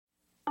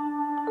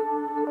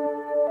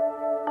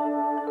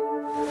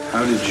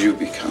How did you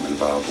become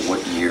involved?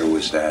 What year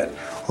was that?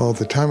 Well, at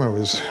the time I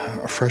was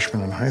a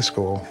freshman in high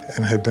school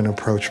and had been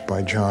approached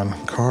by John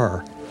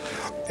Carr.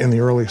 In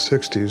the early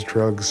 60s,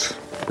 drugs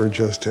were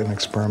just an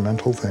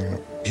experimental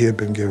thing. He had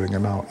been giving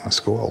them out in the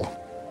school.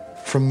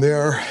 From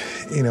there,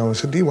 I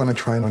said, do you want to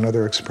try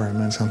another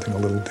experiment, something a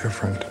little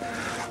different?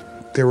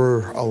 There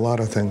were a lot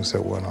of things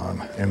that went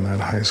on in that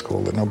high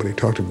school that nobody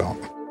talked about.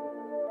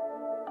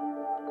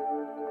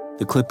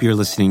 The clip you're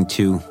listening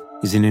to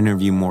is an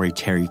interview Maury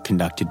Terry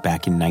conducted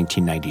back in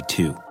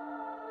 1992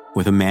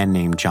 with a man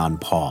named John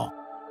Paul,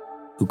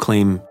 who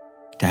claimed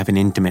to have an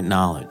intimate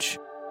knowledge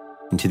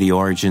into the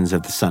origins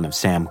of the Son of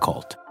Sam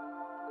cult,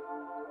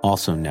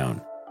 also known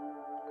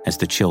as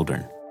the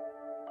Children.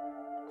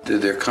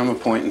 Did there come a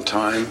point in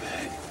time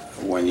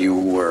when you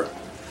were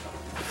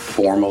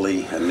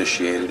formally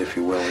initiated, if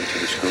you will, into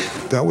this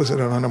group? That was at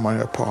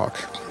Annameyer Park,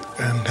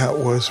 and that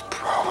was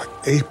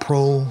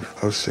April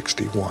of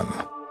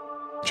 61.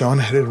 John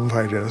had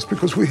invited us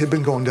because we had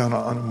been going down to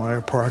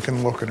Annameyer Park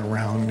and looking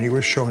around, and he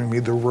was showing me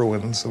the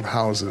ruins of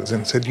houses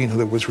and said,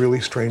 there was really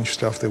strange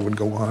stuff that would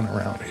go on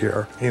around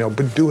here,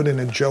 but do it in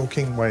a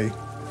joking way.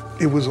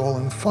 It was all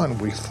in fun,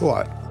 we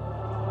thought.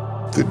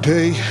 The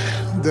day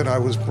that I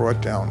was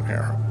brought down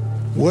there,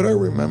 what I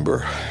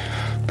remember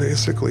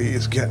basically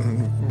is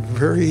getting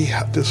very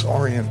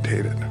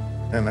disorientated,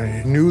 and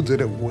I knew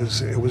that it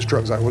was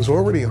drugs. I was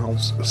already on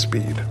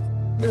speed.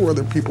 There were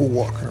other people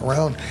walking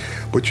around,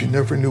 but you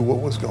never knew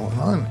what was going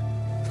on.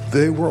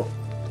 They were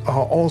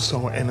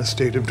also in a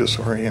state of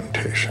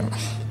disorientation,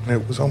 and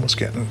it was almost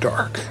getting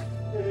dark.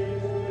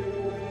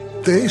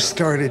 They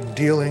started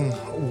dealing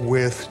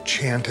with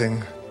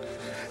chanting.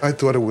 I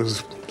thought it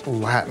was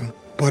Latin,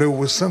 but it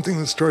was something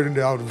that started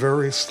out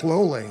very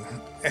slowly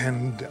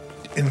and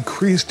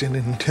increased in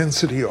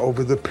intensity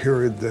over the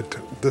period that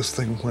this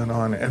thing went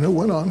on, and it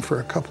went on for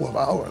a couple of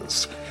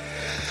hours.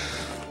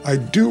 I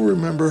do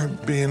remember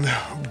being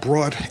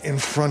brought in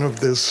front of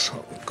this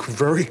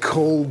very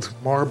cold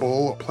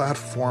marble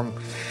platform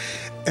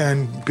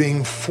and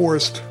being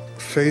forced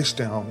face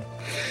down.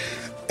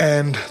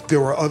 And there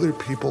were other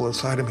people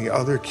aside of me,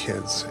 other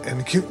kids,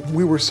 and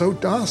we were so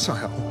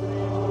docile.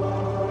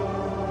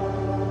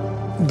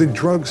 The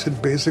drugs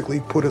had basically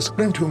put us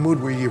into a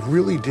mood where you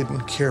really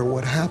didn't care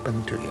what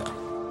happened to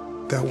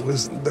you. That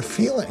was the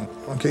feeling.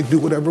 Okay, do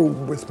whatever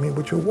with me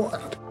what you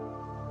want.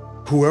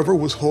 Whoever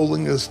was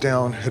holding us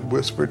down had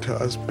whispered to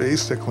us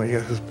basically,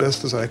 as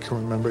best as I can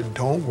remember,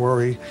 don't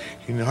worry,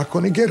 you're not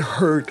going to get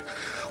hurt,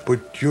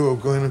 but you're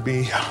going to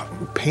be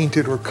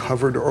painted or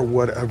covered or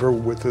whatever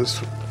with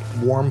this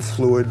warm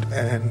fluid,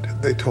 and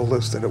they told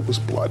us that it was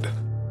blood.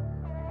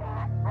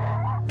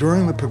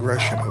 During the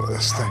progression of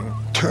this thing,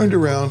 turned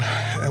around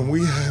and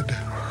we had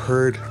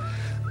heard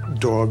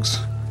dogs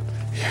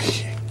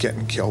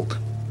getting killed.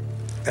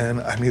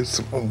 And I mean, it's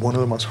one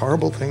of the most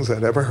horrible things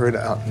I'd ever heard.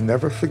 I'll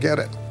never forget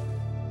it.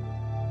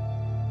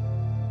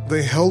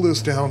 They held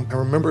us down. I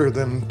remember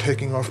them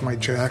taking off my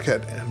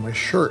jacket and my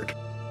shirt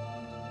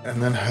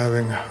and then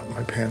having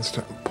my pants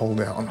pulled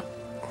down.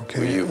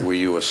 Okay. Were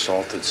you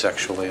assaulted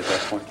sexually at that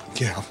point?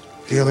 Yeah.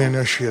 The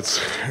initiates,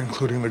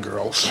 including the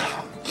girls.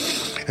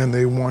 And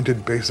they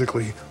wanted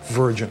basically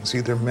virgins,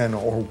 either men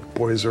or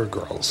boys or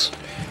girls.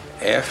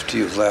 After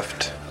you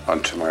left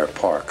Annameyer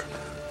Park,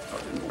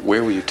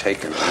 where were you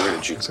taken? Where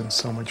did you? I was in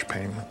so much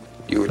pain.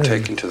 You were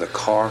taken to the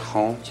car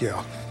home?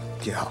 Yeah.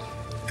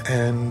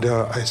 And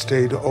I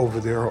stayed over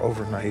there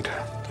overnight.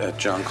 At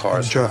John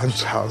Carr's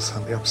John's house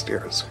on the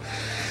upstairs.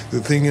 The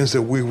thing is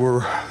that we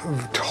were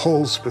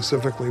told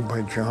specifically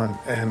by John,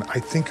 and I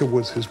think it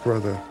was his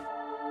brother,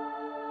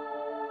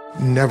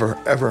 never,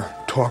 ever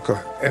talk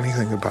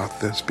anything about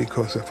this,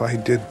 because if I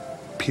did,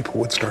 people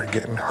would start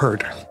getting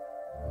hurt.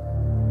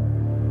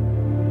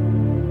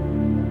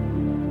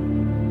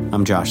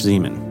 I'm Josh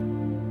Zeman,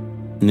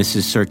 and this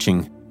is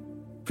Searching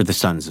for the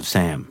Sons of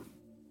Sam.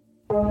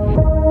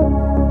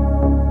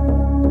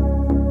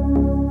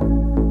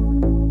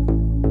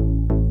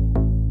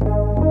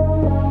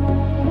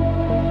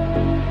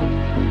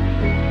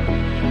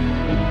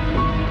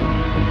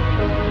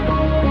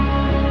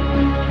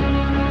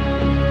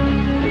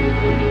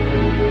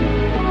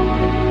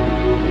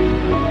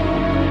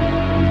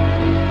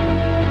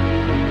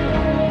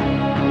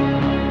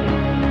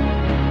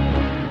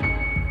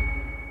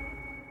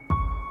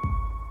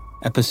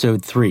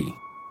 Episode 3,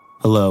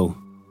 Hello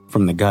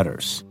from the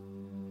Gutters.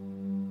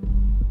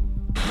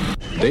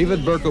 David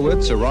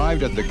Berkowitz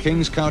arrived at the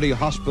Kings County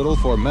Hospital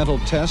for mental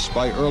tests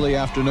by early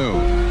afternoon,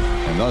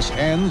 and thus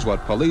ends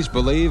what police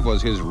believe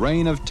was his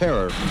reign of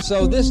terror.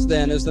 So this,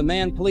 then, is the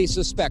man police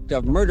suspect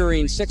of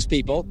murdering 6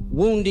 people,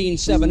 wounding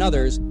 7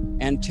 others,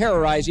 and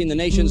terrorizing the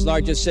nation's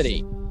largest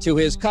city. To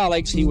his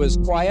colleagues, he was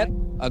quiet,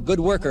 a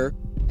good worker,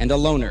 and a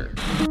loner.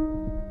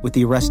 With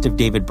the arrest of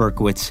David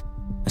Berkowitz,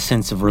 a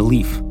sense of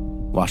relief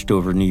washed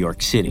over New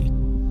York City.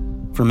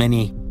 For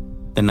many,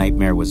 the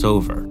nightmare was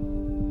over.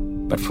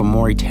 But for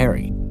Maury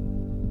Terry,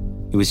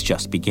 it was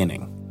just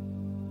beginning.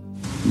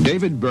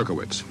 David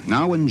Berkowitz,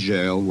 now in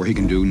jail where he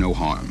can do no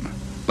harm.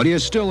 But he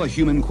is still a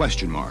human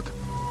question mark.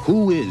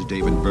 Who is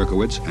David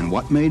Berkowitz, and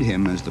what made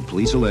him, as the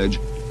police allege,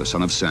 the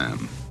son of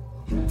Sam?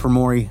 For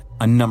Maury,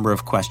 a number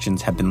of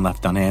questions have been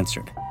left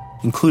unanswered,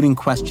 including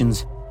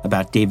questions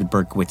about David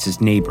Berkowitz's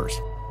neighbors,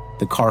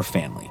 the Carr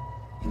family,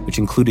 which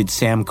included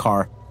Sam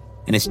Carr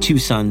and his two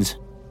sons,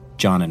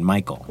 John and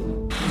Michael.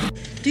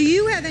 Do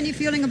you have any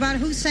feeling about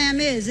who Sam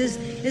is?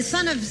 Is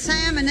Son of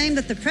Sam a name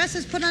that the press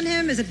has put on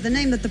him? Is it the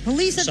name that the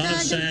police have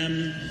tagged him? Son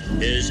of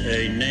Sam is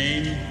a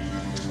name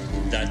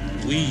that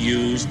we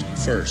used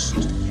first.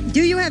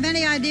 Do you have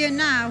any idea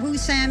now who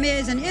Sam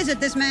is, and is it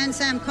this man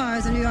Sam Carr,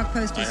 as the New York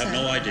Post has said? I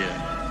have no idea.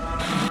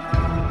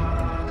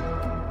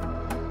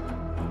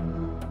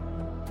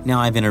 Now,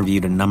 I've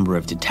interviewed a number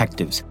of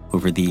detectives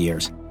over the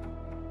years,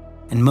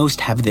 and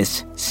most have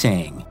this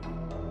saying,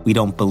 we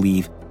don't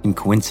believe in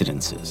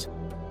coincidences,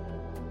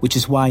 which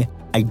is why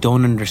I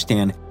don't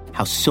understand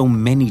how so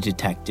many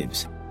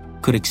detectives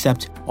could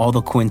accept all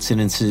the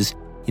coincidences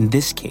in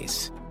this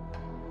case,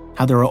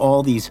 how there are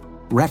all these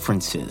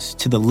references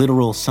to the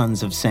literal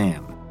sons of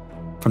Sam,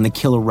 from the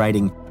killer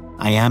writing,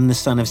 I am the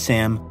son of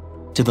Sam,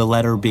 to the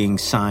letter being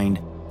signed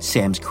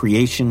Sam's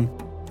creation,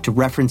 to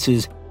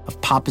references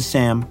of Papa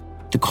Sam,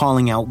 to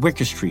calling out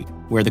Wicker Street,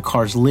 where the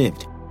Carrs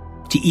lived,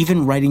 to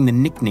even writing the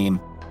nickname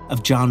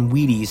of John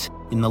Wheaties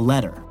in the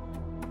letter.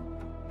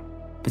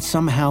 But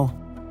somehow,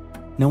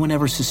 no one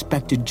ever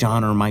suspected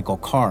John or Michael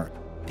Carr,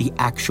 the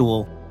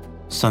actual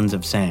sons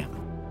of Sam.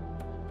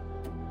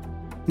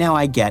 Now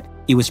I get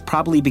it was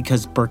probably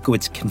because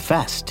Berkowitz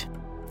confessed,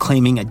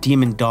 claiming a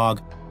demon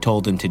dog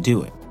told him to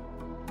do it.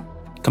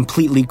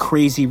 Completely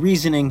crazy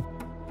reasoning,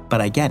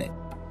 but I get it.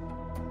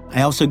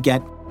 I also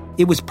get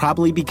it was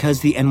probably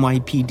because the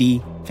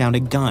NYPD found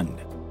a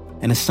gun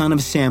and a Son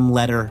of Sam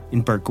letter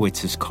in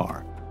Berkowitz's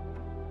car.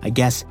 I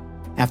guess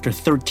after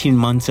 13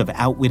 months of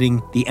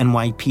outwitting the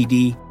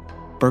NYPD,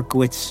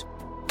 Berkowitz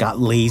got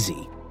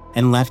lazy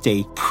and left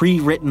a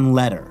pre-written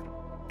letter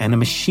and a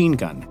machine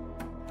gun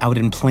out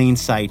in plain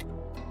sight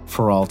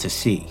for all to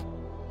see.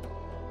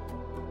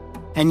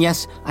 And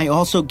yes, I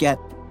also get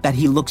that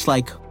he looks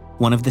like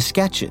one of the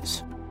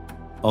sketches,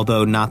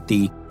 although not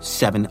the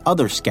 7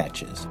 other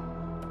sketches.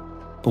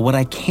 But what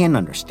I can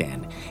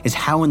understand is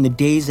how in the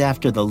days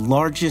after the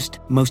largest,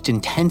 most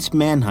intense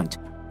manhunt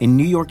in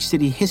New York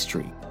City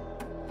history,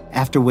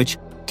 after which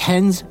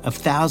tens of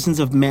thousands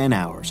of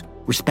man-hours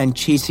were spent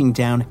chasing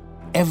down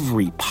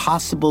every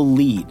possible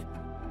lead,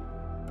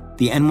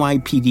 the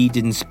NYPD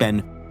didn't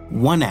spend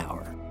 1 hour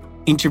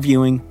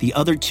interviewing the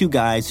other 2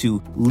 guys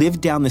who lived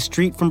down the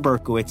street from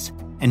Berkowitz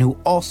and who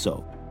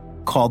also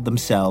called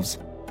themselves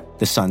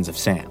the Sons of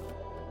Sam.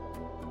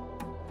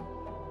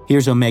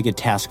 Here's Omega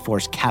Task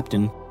Force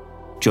Captain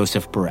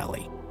Joseph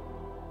Borelli.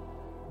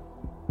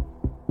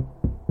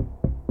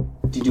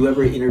 Did you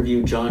ever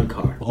interview John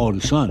Carr? Oh, the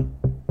son?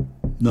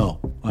 No,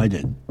 I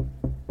didn't.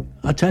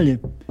 I'll tell you,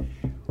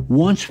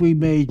 once we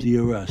made the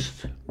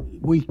arrest,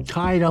 we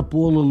tied up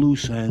all the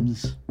loose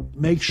ends,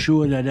 make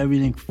sure that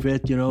everything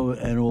fit, and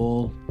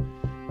all,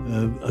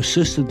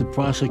 assisted the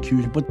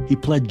prosecution, but he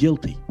pled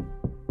guilty.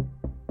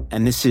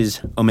 And this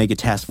is Omega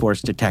Task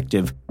Force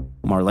Detective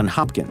Marlon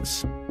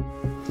Hopkins.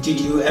 Did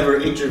you ever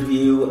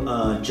interview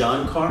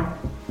John Carr?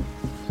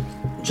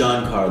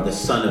 John Carr, the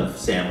son of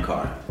Sam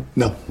Carr.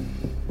 No.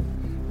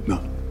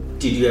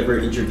 Did you ever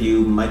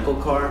interview Michael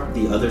Carr,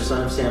 the other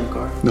son of Sam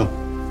Carr? No.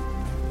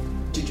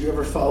 Did you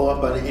ever follow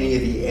up on any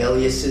of the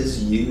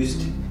aliases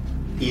used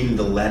in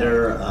the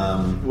letter?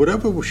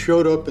 Whatever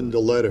showed up in the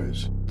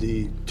letters,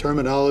 the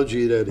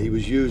terminology that he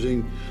was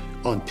using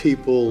on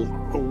people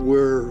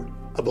were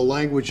of a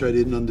language I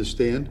didn't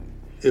understand.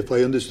 If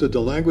I understood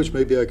the language,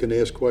 maybe I can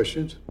ask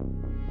questions.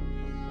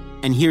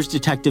 And here's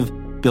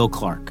Detective Bill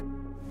Clark.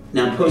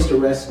 Now,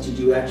 post-arrest, did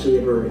you actually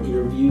ever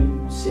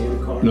interview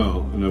Sam Carr?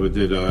 No, I never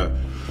did.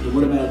 And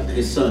what about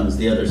his sons,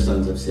 the other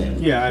sons of Sam?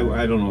 Yeah,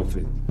 I don't know if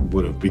it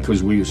would have,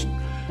 because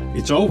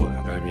it's over.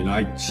 I mean,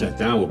 I sat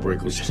down with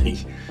Berkowitz and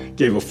he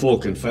gave a full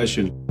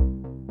confession.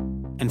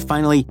 And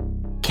finally,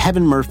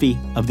 Kevin Murphy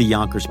of the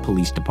Yonkers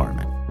Police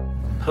Department.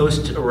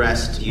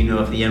 Post-arrest, do you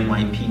know if the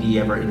NYPD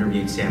ever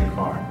interviewed Sam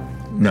Carr?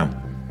 No,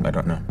 I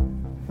don't know.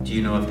 Do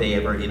you know if they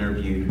ever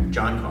interviewed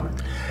John Carr?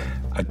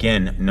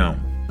 Again, no.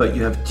 But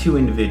you have 2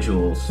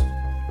 individuals,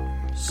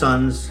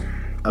 sons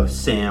of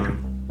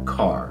Sam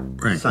Carr,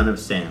 right. Son of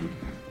Sam.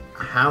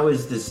 How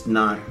is this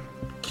not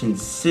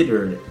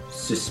considered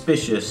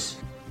suspicious?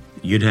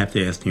 You'd have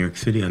to ask New York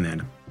City on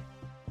that.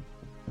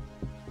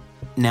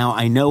 Now,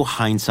 I know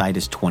hindsight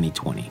is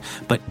 20/20,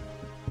 but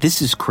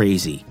this is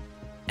crazy.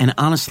 And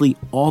honestly,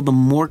 all the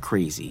more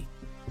crazy,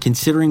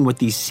 considering what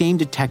these same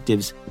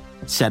detectives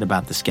said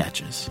about the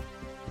sketches.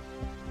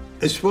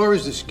 As far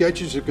as the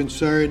sketches are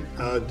concerned,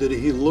 did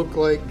he look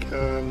like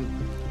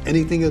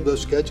anything of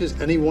those sketches?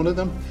 Any one of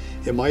them?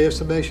 In my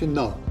estimation,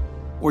 no.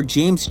 Or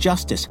James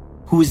Justice,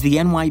 who is the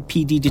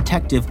NYPD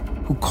detective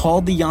who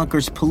called the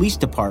Yonkers Police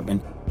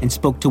Department and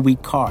spoke to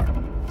Wheat Carr.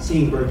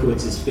 Seeing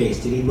Berkowitz's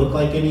face, did he look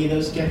like any of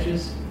those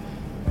sketches?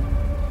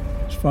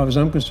 As far as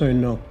I'm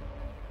concerned, no.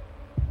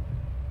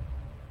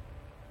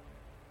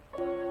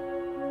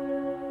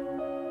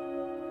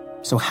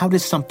 So how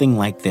does something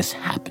like this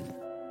happen?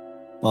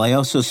 Well, I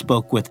also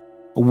spoke with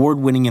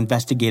award-winning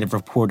investigative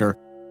reporter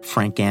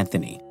Frank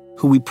Anthony,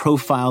 who we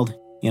profiled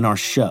in our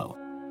show,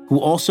 who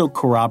also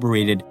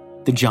corroborated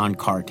the John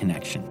Carr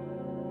connection.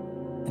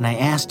 And I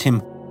asked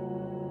him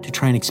to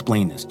try and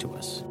explain this to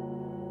us.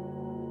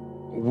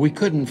 We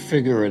couldn't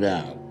figure it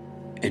out.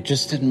 It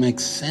just didn't make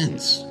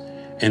sense.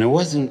 And it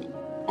wasn't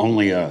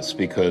only us,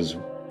 because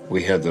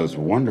we had those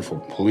wonderful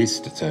police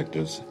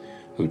detectives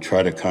who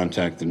tried to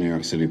contact the New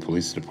York City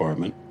Police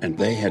Department, and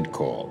they had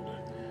called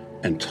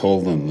and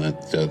told them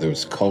that there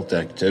was cult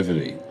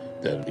activity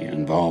that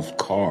involved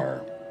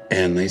Carr,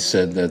 and they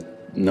said that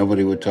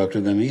nobody would talk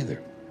to them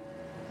either.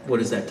 What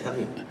does that tell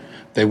you?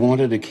 They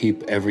wanted to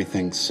keep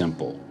everything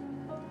simple.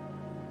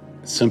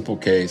 Simple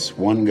case,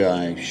 one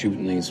guy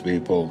shooting these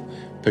people,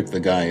 pick the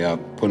guy up,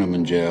 put him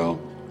in jail.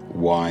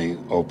 Why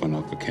open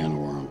up a can of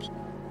worms?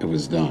 It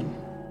was done.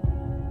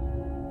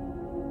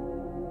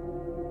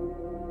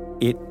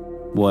 It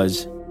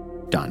was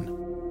done.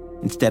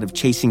 Instead of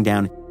chasing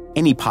down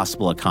any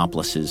possible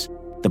accomplices,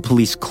 the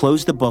police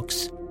closed the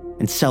books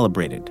and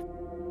celebrated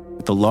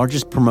with the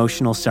largest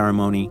promotional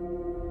ceremony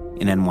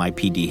in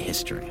NYPD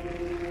history.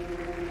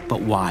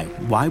 But why?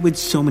 Why would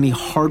so many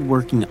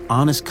hardworking,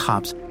 honest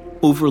cops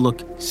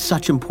overlook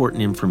such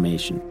important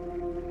information?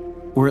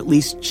 Or at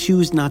least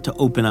choose not to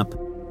open up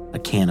a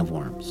can of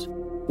worms?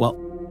 Well,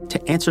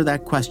 to answer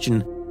that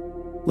question,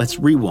 let's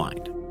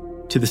rewind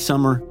to the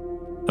summer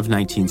of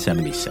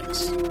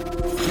 1976.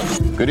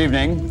 Good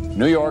evening.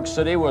 New York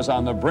City was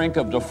on the brink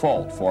of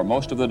default for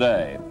most of the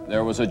day.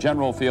 There was a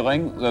general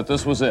feeling that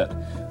this was it,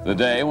 the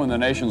day when the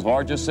nation's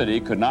largest city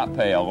could not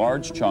pay a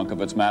large chunk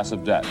of its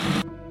massive debt.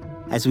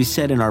 As we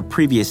said in our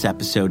previous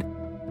episode,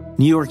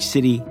 New York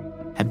City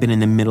had been in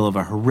the middle of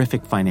a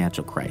horrific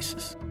financial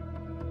crisis.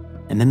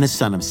 And then the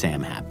Son of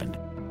Sam happened,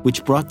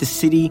 which brought the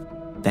city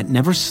that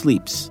never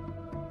sleeps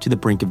to the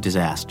brink of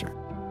disaster.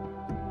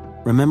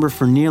 Remember,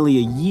 for nearly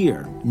a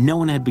year, no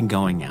one had been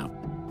going out.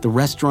 The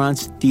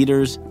restaurants,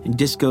 theaters, and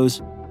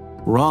discos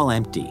were all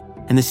empty,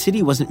 and the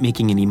city wasn't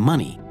making any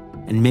money,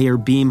 and Mayor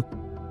Beame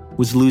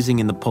was losing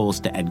in the polls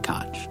to Ed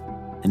Koch.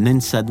 And then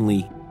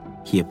suddenly,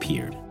 he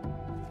appeared.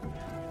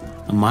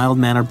 A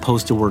mild-mannered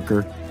postal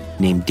worker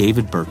named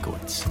David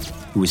Berkowitz,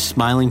 who was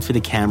smiling for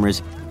the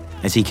cameras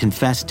as he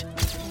confessed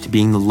to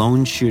being the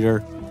lone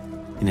shooter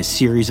in a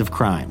series of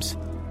crimes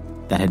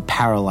that had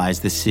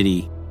paralyzed the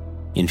city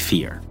in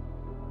fear.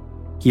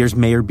 Here's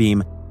Mayor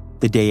Beame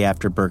the day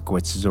after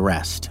Berkowitz's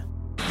arrest.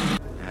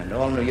 And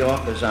all New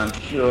Yorkers, I'm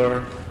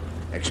sure,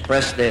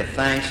 expressed their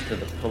thanks to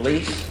the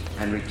police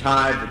and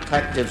retired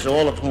detectives,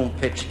 all of whom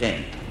pitched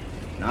in.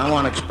 And I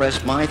want to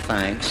express my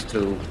thanks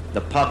to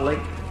the public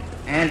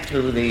and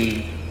to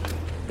the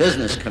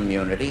business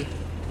community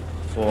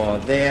for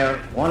their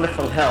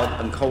wonderful help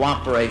and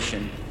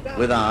cooperation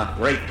with our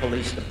great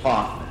police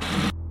department.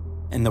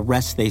 And the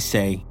rest, they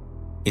say,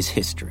 is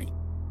history.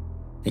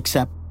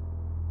 Except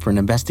for an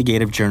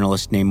investigative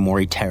journalist named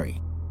Maury Terry,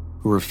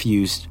 who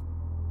refused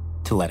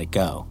to let it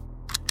go.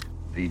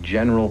 The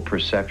general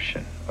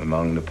perception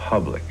among the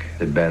public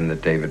had been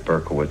that David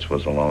Berkowitz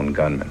was a lone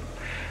gunman.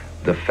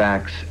 The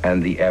facts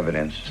and the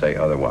evidence say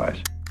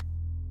otherwise.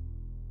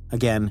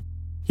 Again,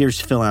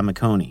 here's Phil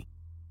Amiconi,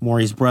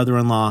 Maury's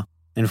brother-in-law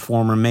and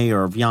former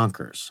mayor of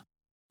Yonkers,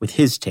 with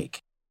his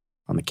take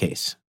on the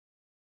case.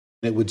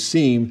 It would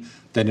seem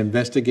that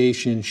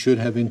investigation should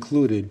have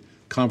included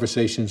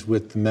conversations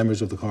with the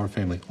members of the Carr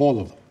family, all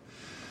of them.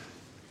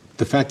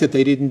 The fact that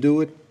they didn't do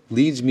it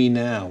leads me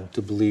now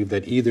to believe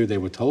that either they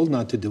were told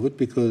not to do it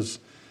because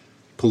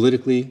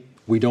politically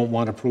we don't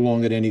want to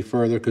prolong it any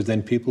further because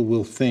then people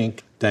will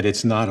think that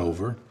it's not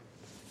over,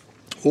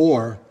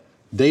 or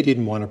they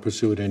didn't want to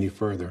pursue it any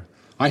further.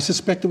 I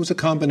suspect it was a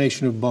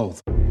combination of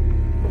both.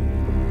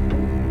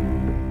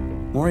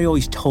 Maury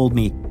always told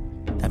me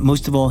that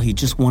most of all he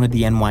just wanted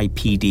the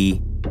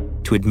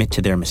NYPD to admit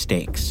to their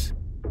mistakes.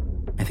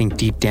 I think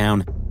deep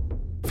down,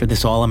 for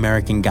this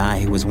all-American guy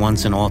who was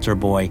once an altar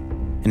boy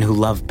and who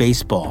loved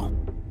baseball,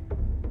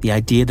 the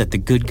idea that the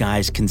good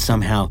guys can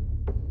somehow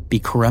be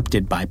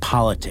corrupted by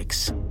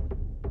politics,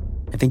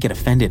 I think it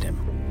offended him.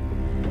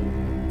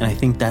 And I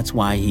think that's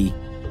why he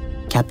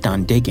kept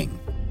on digging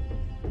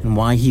and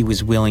why he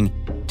was willing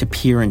to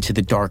peer into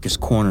the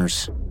darkest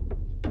corners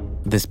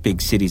of this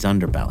big city's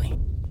underbelly.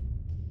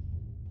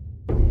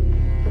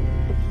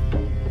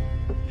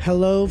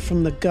 Hello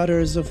from the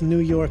gutters of New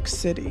York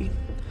City,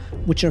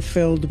 which are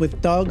filled with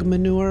dog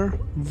manure,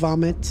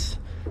 vomit,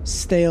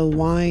 stale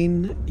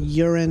wine,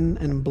 urine,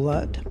 and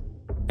blood.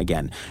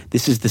 Again,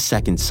 this is the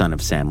second Son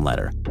of Sam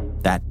letter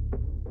that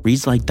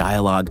reads like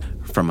dialogue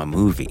from a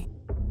movie.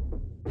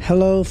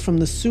 Hello from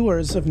the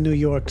sewers of New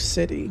York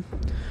City,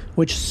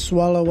 which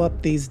swallow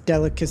up these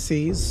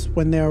delicacies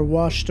when they are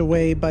washed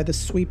away by the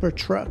sweeper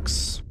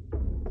trucks.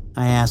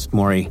 I asked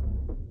Maury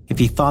if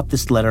he thought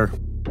this letter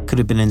could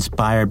have been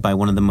inspired by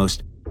one of the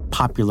most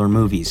popular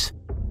movies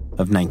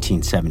of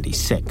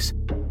 1976,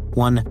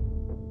 one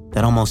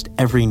that almost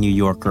every New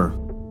Yorker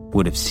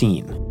would have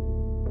seen,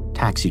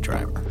 Taxi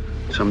Driver.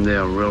 Someday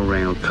a real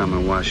rain will come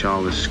and wash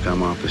all this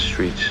scum off the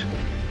streets.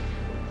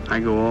 I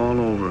go all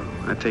over.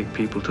 I take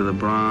people to the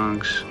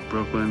Bronx,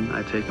 Brooklyn.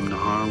 I take them to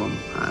Harlem.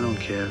 I don't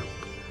care.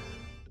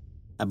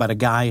 About a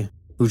guy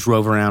who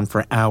drove around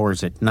for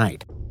hours at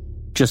night,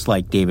 just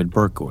like David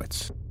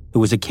Berkowitz, who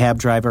was a cab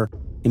driver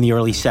in the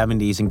early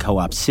 70s in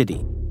Co-op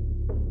City.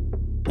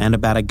 And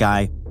about a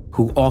guy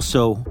who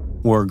also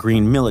wore a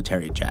green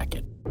military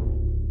jacket,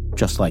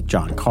 just like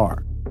John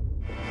Carr.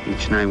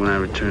 Each night when I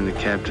return the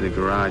cab to the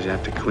garage, I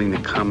have to clean the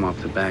cum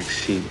off the back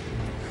seat.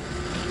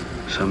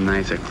 Some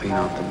nights I clean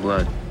off the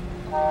blood.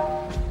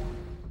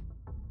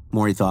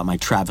 Maury thought my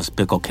Travis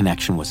Bickle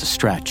connection was a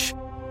stretch,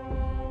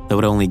 though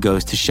it only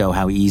goes to show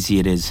how easy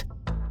it is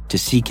to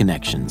see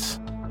connections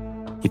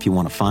if you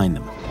want to find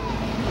them.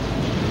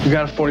 You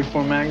got a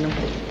 .44 Magnum?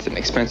 It's an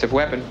expensive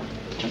weapon.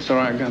 That's all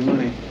right, I got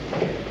money.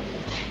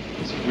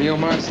 It's a real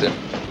monster.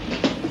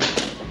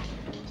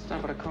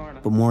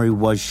 But Maury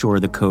was sure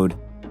of the code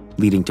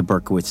leading to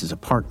Berkowitz's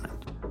apartment,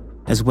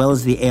 as well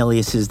as the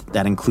aliases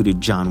that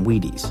included John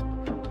Wheaties.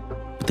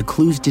 But the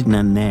clues didn't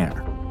end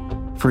there.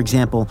 For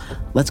example,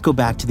 let's go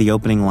back to the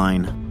opening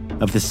line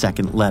of the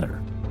second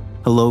letter,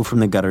 "Hello from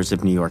the gutters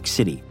of New York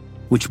City,"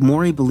 which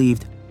Maury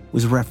believed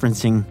was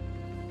referencing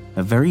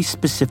a very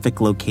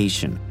specific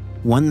location,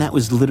 one that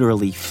was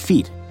literally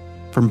feet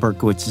from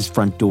Berkowitz's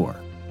front door.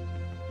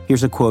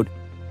 Here's a quote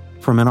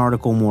from an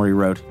article Maury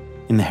wrote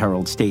in the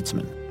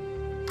Herald-Statesman.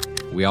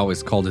 "We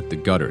always called it the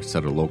gutter,"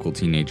 said a local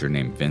teenager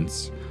named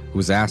Vince, who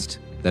was asked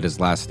that his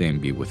last name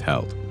be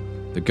withheld.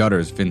 The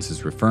gutters Vince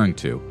is referring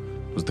to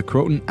was the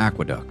Croton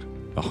Aqueduct,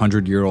 a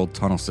 100-year-old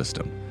tunnel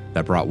system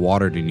that brought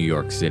water to New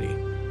York City.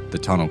 The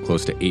tunnel,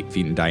 close to 8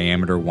 feet in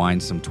diameter,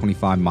 winds some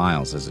 25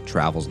 miles as it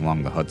travels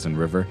along the Hudson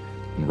River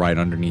and right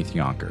underneath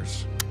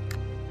Yonkers.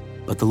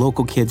 But the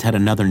local kids had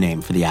another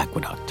name for the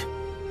aqueduct.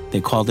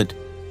 They called it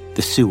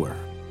the sewer,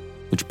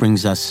 which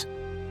brings us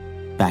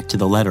back to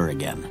the letter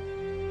again.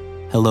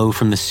 Hello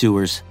from the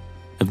sewers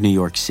of New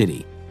York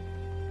City.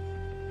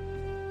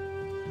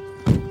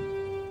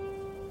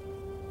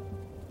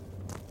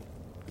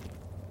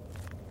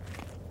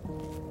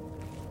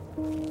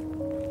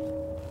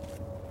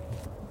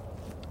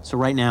 So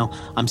right now,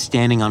 I'm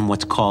standing on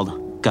what's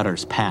called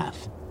Gutter's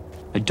Path,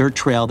 a dirt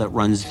trail that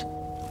runs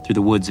through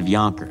the woods of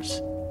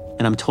Yonkers.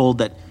 And I'm told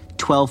that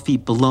 12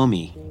 feet below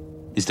me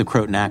is the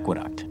Croton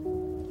Aqueduct,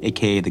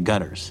 aka the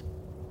gutters.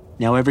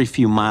 Now, every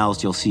few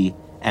miles, you'll see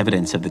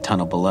evidence of the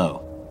tunnel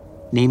below,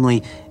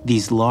 namely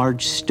these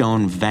large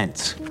stone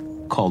vents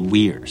called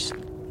weirs.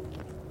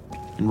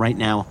 And right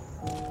now,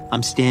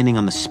 I'm standing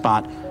on the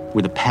spot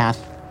where the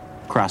path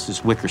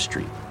crosses Wicker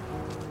Street.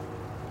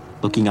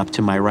 Looking up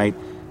to my right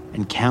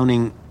and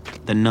counting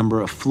the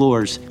number of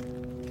floors,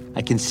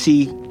 I can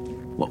see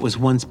what was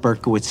once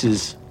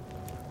Berkowitz's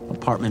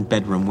apartment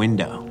bedroom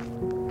window,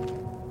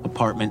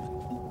 apartment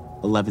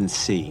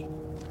 11C.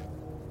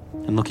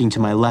 And looking to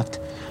my left,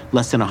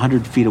 less than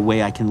 100 feet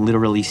away, I can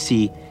literally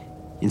see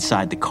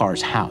inside the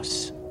Carr's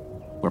house,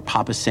 where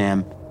Papa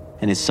Sam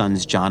and his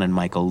sons John and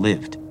Michael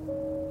lived,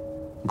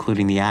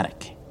 including the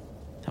attic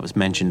that was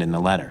mentioned in the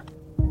letter.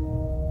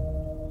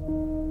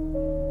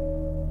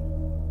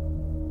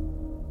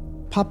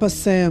 Papa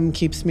Sam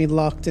keeps me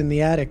locked in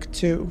the attic,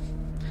 too.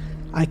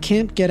 I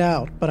can't get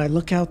out, but I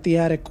look out the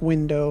attic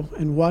window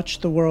and watch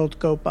the world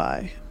go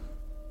by.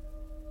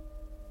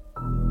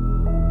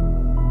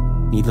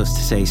 Needless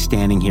to say,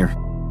 standing here,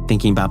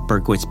 thinking about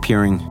Berkowitz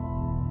peering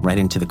right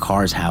into the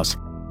Carr's house,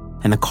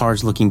 and the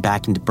Carr's looking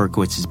back into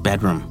Berkowitz's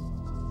bedroom,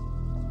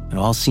 it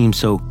all seems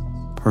so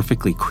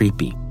perfectly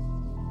creepy.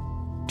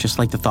 Just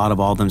like the thought of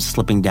all of them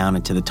slipping down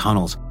into the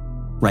tunnels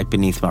right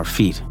beneath our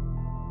feet.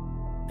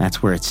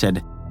 That's where it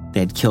said they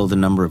had killed a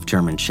number of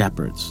German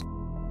shepherds.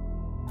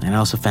 And I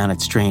also found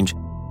it strange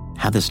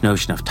how this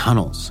notion of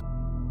tunnels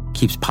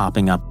keeps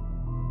popping up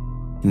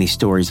in these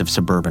stories of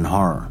suburban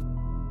horror,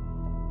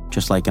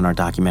 just like in our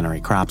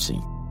documentary Cropsey.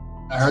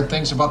 I heard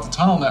things about the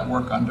tunnel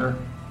network under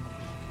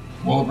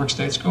Willowbrook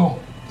State School.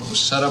 It was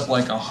set up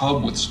like a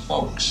hub with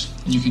spokes,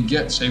 and you could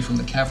get, say, from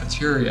the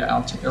cafeteria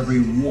out to every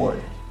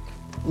ward.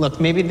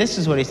 Look, maybe this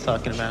is what he's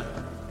talking about.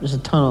 There's a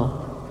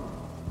tunnel.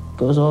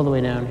 Goes all the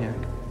way down here.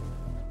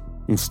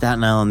 In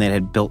Staten Island, they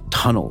had built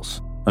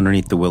tunnels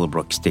underneath the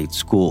Willowbrook State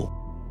School,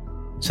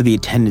 so the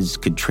attendants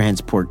could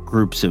transport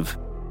groups of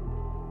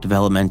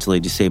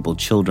developmentally disabled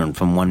children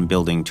from one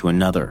building to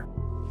another.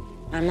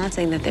 I'm not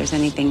saying that there's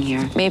anything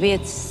here. Maybe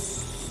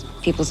it's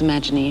people's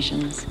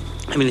imaginations.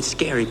 I mean, it's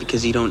scary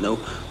because you don't know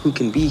who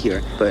can be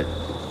here, but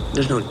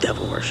there's no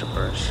devil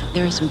worshippers.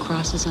 There are some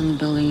crosses on the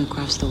building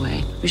across the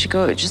way. We should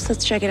go,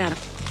 let's check it out.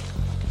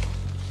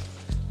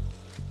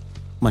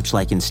 Much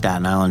like in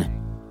Staten Island,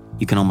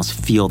 you can almost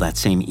feel that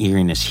same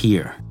eeriness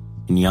here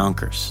in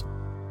Yonkers,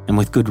 and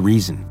with good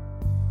reason.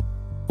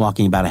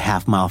 Walking about a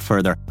half mile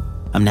further,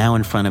 I'm now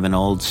in front of an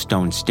old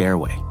stone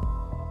stairway.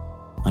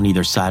 On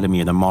either side of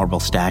me are the marble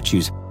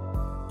statues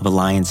of a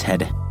lion's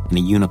head and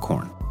a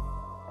unicorn.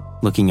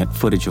 Looking at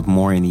footage of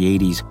Maury in the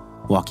 80s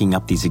walking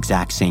up these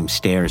exact same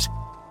stairs,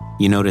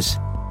 you notice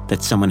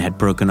that someone had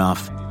broken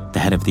off the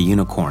head of the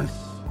unicorn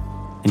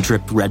and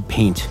dripped red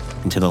paint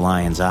into the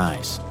lion's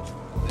eyes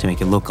to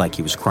make it look like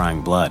he was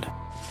crying blood.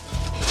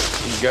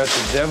 You got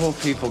the devil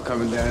people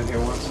coming down here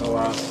once in a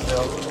while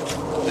still.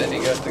 Then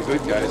you got the good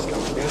guys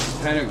coming. Here's the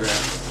pentagram.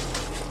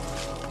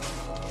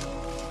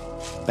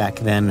 Back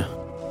then,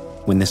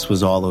 when this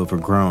was all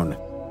overgrown,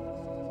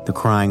 the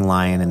crying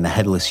lion and the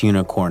headless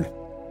unicorn,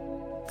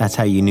 that's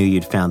how you knew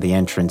you'd found the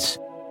entrance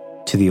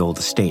to the old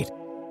estate.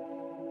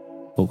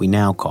 What we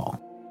now call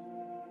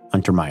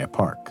Untermeyer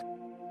Park.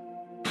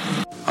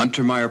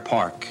 Untermeyer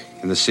Park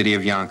in the city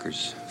of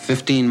Yonkers,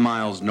 15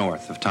 miles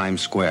north of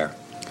Times Square.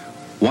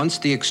 Once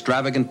the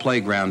extravagant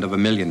playground of a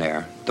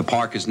millionaire, the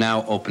park is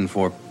now open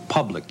for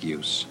public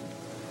use.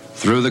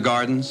 Through the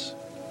gardens,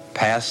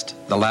 past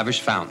the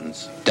lavish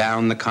fountains,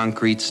 down the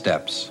concrete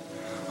steps.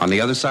 On the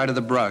other side of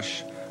the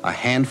brush, a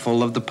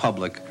handful of the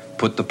public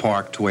put the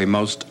park to a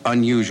most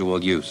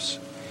unusual use.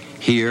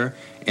 Here,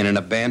 in an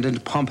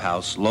abandoned pump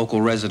house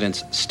local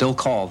residents still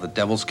call the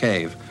Devil's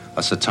Cave,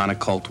 a satanic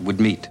cult would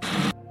meet.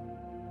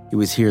 It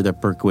was here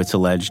that Berkowitz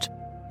alleged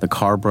the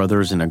Carr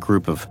brothers and a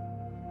group of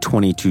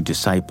 22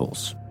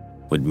 disciples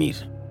would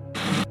meet.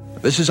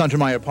 This is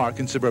Untermeyer Park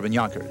in suburban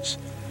Yonkers.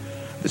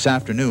 This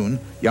afternoon,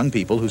 young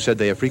people who said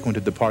they have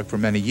frequented the park for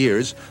many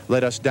years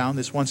led us down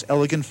this once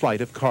elegant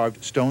flight of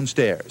carved stone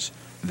stairs,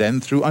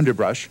 then through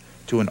underbrush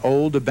to an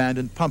old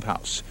abandoned pump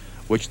house,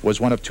 which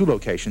was one of two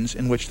locations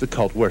in which the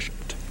cult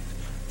worshipped.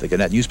 The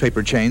Gannett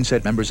newspaper chain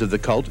said members of the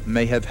cult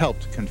may have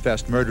helped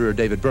confessed murderer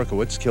David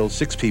Berkowitz kill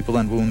 6 people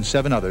and wound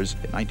 7 others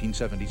in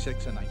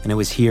 1976 And it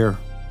was here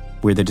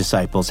where the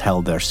disciples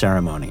held their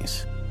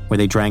ceremonies, where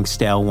they drank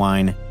stale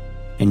wine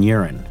and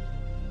urine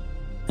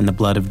and the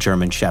blood of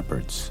German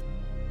shepherds,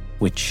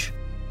 which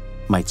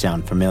might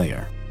sound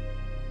familiar.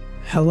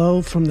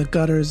 Hello from the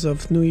gutters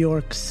of New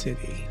York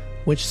City,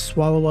 which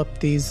swallow up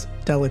these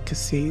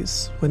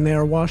delicacies when they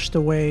are washed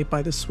away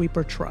by the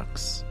sweeper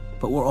trucks.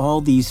 But were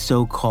all these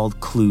so-called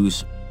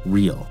clues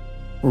real?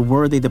 Or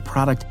were they the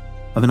product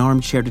of an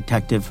armchair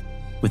detective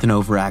with an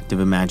overactive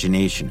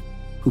imagination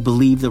who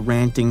believed the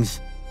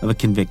rantings of a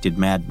convicted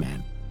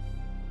madman?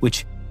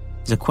 Which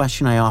is a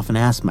question I often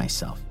ask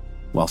myself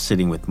while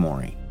sitting with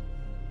Maury.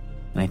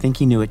 And I think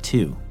he knew it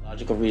too.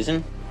 Logical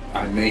reason?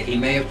 He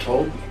may have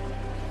told me.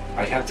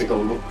 I'd have to go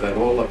look that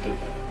all up in the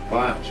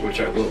files,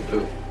 which I will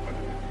do.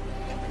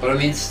 But I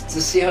mean,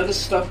 to see how this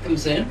stuff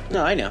comes in?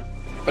 No, I know.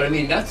 But I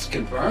mean, that's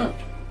confirmed.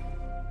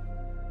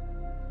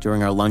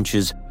 During our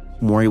lunches,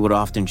 Maury would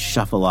often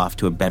shuffle off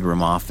to a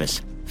bedroom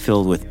office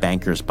filled with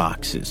banker's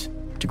boxes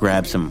to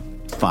grab some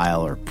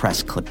file or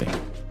press clipping,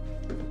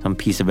 some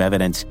piece of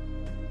evidence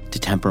to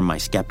temper my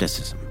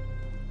skepticism.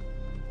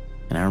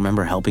 And I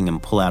remember helping him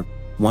pull out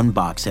one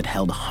box that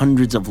held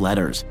hundreds of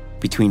letters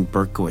between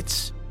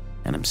Berkowitz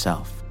and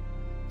himself.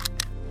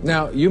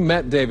 Now, you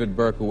met David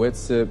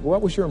Berkowitz.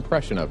 What was your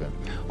impression of him?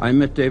 I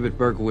met David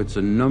Berkowitz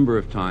a number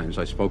of times.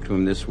 I spoke to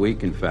him this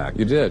week, in fact.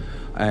 You did?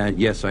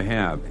 Yes, I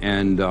have.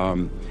 And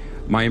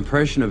my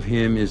impression of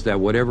him is that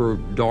whatever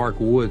dark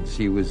woods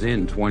he was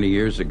in 20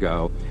 years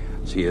ago,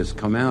 he has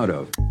come out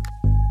of.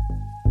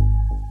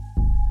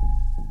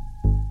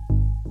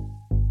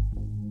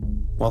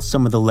 While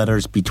some of the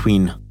letters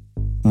between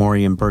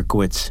Maury and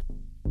Berkowitz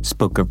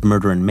spoke of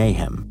murder and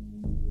mayhem,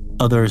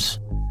 others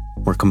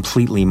were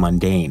completely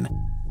mundane,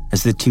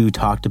 as the two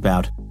talked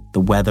about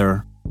the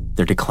weather,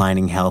 their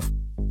declining health,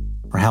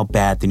 or how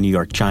bad the New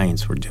York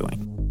Giants were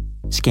doing.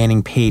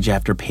 Scanning page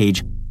after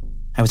page,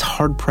 I was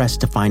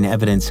hard-pressed to find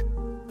evidence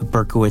of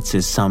Berkowitz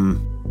as some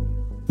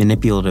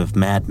manipulative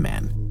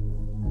madman.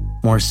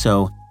 More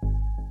so,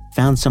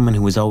 found someone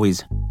who was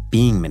always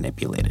being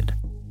manipulated,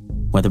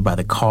 whether by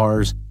the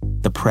Carrs,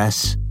 the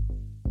press,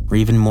 or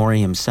even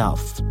Maury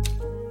himself.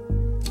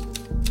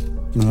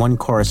 In one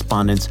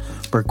correspondence,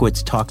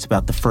 Berkowitz talks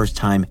about the first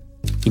time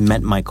he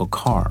met Michael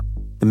Carr,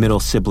 the middle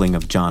sibling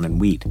of John and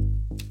Wheat.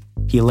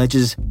 He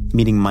alleges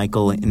meeting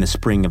Michael in the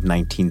spring of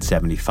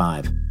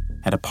 1975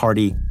 at a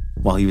party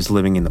while he was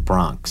living in the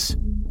Bronx,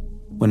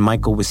 when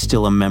Michael was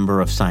still a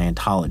member of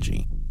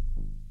Scientology,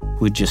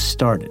 who had just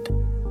started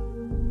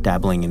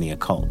dabbling in the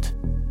occult.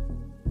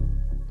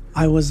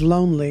 I was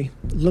lonely,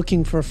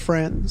 looking for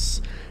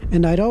friends,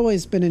 and I'd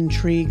always been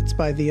intrigued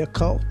by the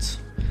occult.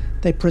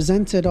 They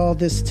presented all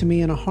this to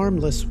me in a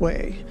harmless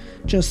way,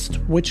 just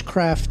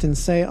witchcraft and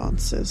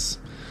seances.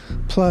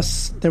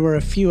 Plus, there were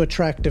a few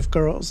attractive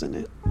girls in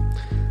it.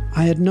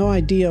 I had no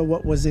idea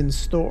what was in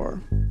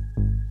store.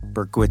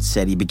 Berkowitz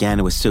said he began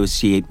to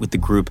associate with the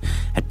group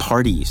at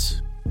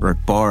parties, or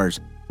at bars,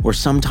 or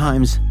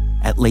sometimes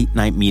at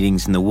late-night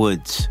meetings in the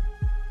woods,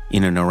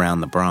 in and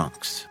around the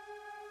Bronx.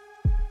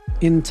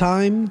 In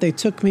time, they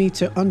took me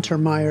to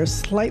Untermeyer,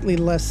 slightly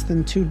less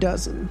than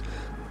 24,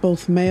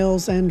 both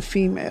males and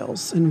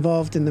females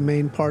involved in the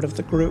main part of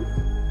the group.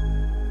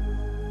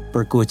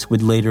 Berkowitz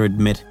would later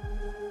admit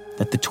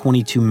that the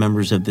 22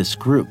 members of this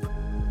group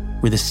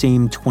were the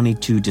same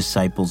 22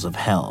 disciples of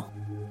hell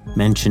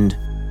mentioned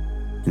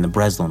in the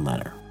Breslin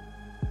letter.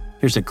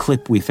 Here's a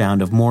clip we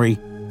found of Maury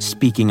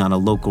speaking on a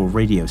local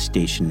radio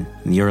station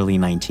in the early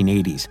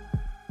 1980s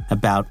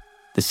about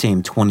the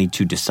same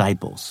 22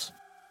 disciples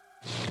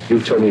You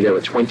told me there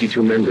were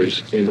 22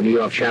 members in the New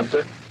York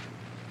chapter?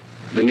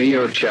 The New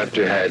York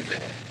chapter had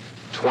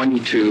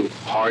 22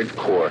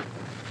 hardcore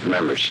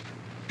members.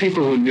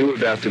 People who knew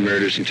about the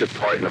murders and took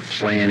part in the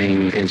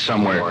planning in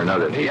some way or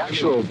another. The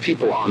actual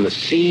people on the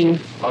scene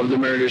of the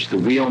murders, the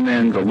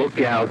wheelmen, the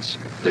lookouts,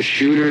 the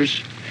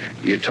shooters,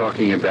 you're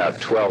talking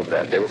about 12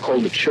 then. They were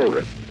called the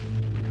children.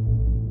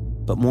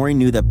 But Maury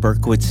knew that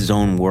Berkowitz's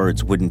own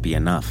words wouldn't be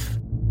enough,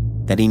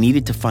 that he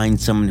needed to find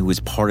someone who was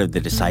part of the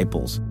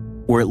Disciples,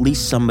 or at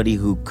least somebody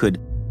who could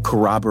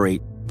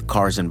corroborate the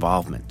Carr's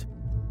involvement.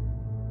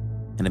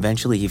 And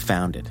eventually he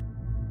found it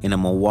in a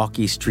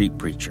Milwaukee street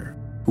preacher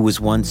who was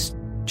once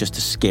just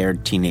a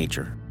scared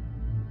teenager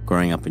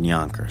growing up in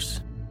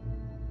Yonkers.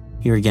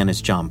 Here again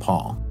is John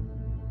Paul.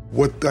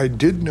 What I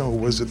did know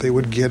was that they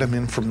would get him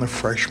in from the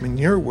freshman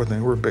year when they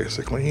were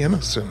basically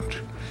innocent,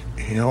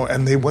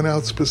 and they went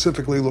out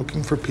specifically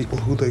looking for people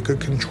who they could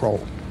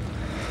control.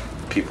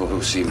 People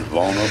who seemed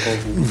vulnerable?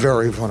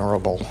 Very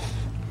vulnerable.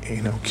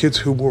 Kids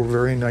who were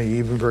very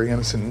naive and very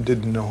innocent and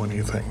didn't know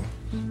anything.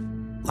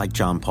 Like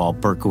John Paul,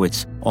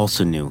 Berkowitz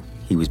also knew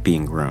he was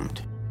being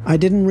groomed. I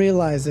didn't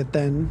realize it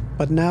then,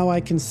 but now I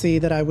can see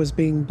that I was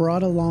being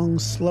brought along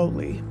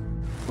slowly.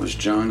 Was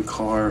John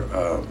Carr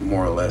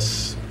more or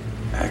less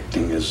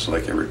acting as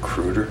like a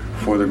recruiter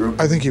for the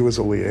group? I think he was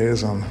a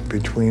liaison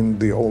between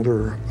the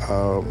older,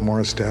 more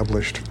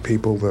established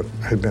people that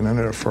had been in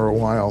it for a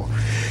while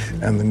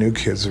and the new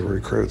kids, the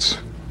recruits.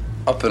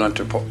 Up in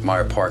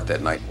Untermeyer Park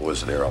that night,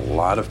 was there a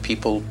lot of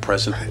people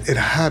present? It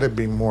had to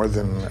be more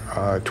than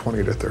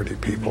 20 to 30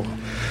 people.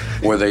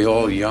 Were they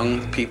all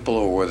young people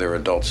or were there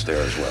adults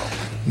there as well?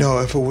 No,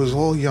 if it was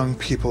all young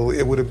people,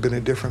 it would have been a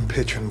different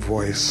pitch and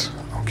voice.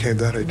 Okay,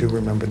 that I do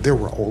remember. There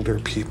were older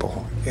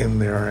people in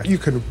there. You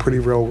could pretty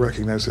well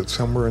recognize that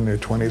some were in their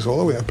 20s all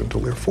the way up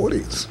until their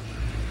 40s.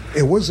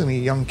 It wasn't a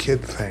young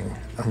kid thing.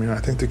 I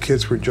think the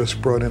kids were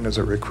just brought in as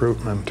a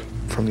recruitment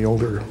from the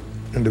older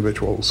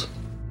individuals.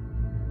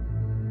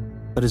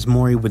 But as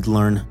Maury would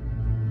learn,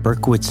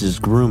 Berkowitz's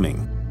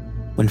grooming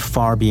went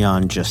far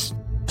beyond just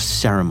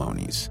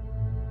ceremonies.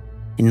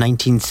 In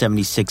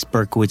 1976,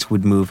 Berkowitz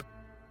would move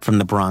from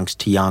the Bronx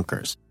to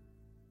Yonkers,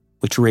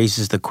 which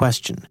raises the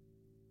question,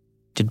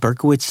 did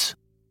Berkowitz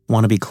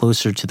want to be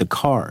closer to the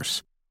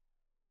Carrs,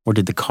 or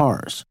did the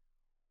Carrs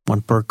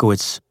want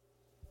Berkowitz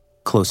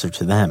closer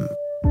to them?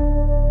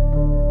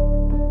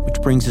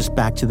 Which brings us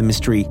back to the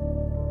mystery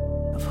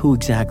of who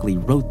exactly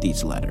wrote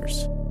these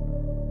letters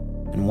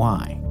and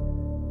why.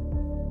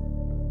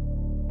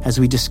 As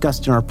we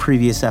discussed in our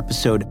previous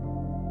episode,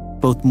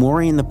 both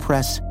Maury and the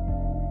press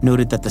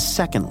noted that the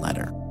second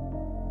letter,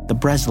 the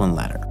Breslin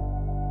letter,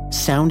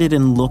 sounded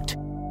and looked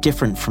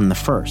different from the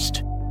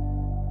first.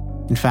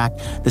 In fact,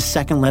 the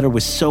second letter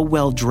was so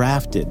well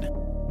drafted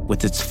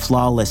with its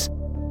flawless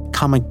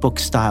comic book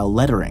style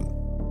lettering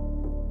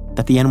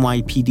that the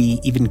NYPD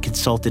even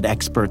consulted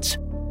experts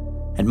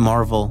at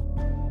Marvel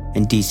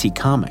and DC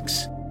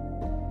Comics,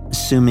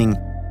 assuming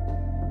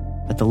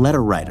that the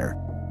letter writer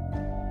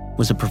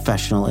was a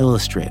professional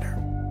illustrator.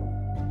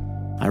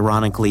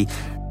 Ironically,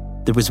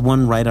 there was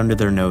one right under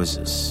their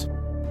noses.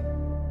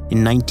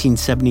 In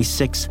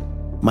 1976,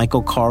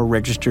 Michael Carr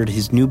registered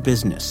his new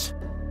business,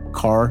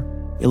 Carr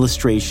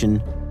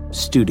Illustration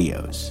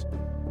Studios,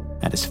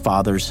 at his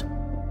father's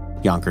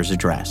Yonkers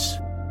address.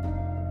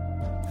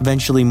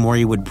 Eventually,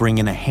 Maury would bring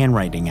in a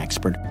handwriting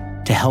expert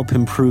to help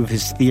him prove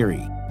his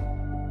theory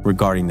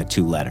regarding the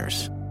two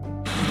letters.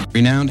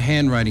 Renowned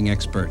handwriting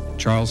expert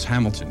Charles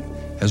Hamilton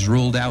has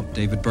ruled out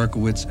David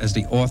Berkowitz as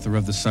the author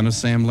of the Son of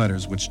Sam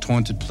letters which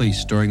taunted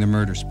police during the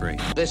murder spree.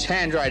 This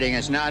handwriting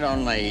is not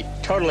only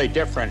totally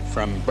different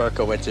from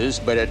Berkowitz's,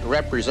 but it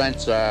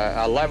represents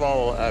a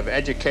level of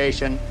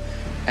education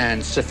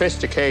and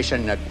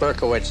sophistication that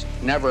Berkowitz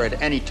never at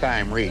any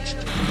time reached.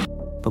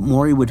 But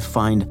Maury would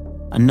find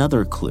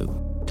another clue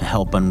to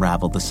help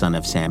unravel the Son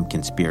of Sam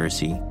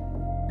conspiracy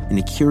in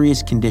the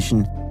curious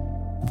condition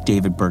of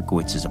David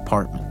Berkowitz's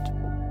apartment.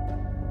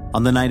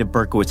 On the night of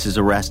Berkowitz's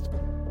arrest,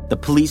 the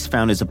police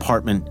found his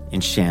apartment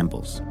in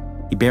shambles.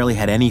 He barely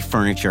had any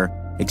furniture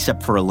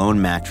except for a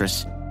lone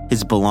mattress.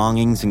 His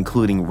belongings,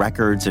 including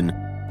records and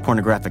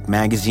pornographic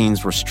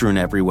magazines, were strewn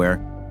everywhere.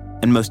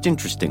 And most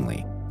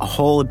interestingly, a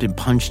hole had been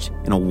punched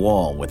in a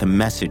wall with a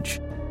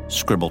message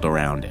scribbled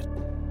around it.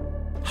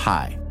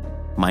 Hi,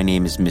 my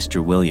name is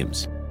Mr.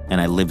 Williams, and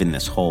I live in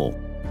this hole.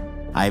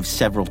 I have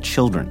several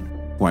children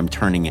who I'm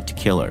turning into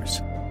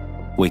killers.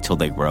 Wait till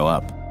they grow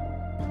up.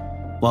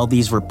 While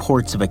these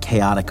reports of a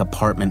chaotic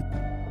apartment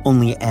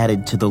only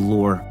added to the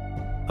lore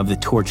of the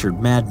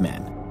tortured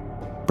madman,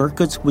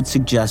 Berkowitz would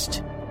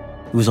suggest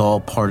it was all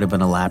part of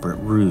an elaborate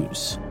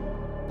ruse.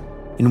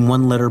 In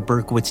one letter,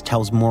 Berkowitz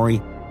tells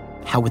Maury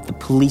how, with the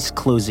police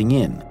closing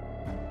in,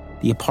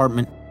 the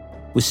apartment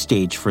was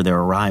staged for their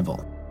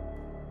arrival.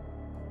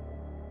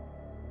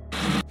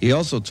 He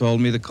also told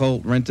me the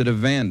Colt rented a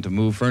van to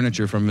move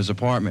furniture from his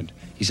apartment.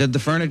 He said the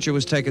furniture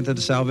was taken to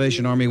the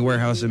Salvation Army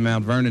warehouse in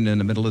Mount Vernon in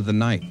the middle of the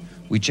night.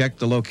 We checked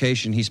the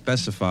location he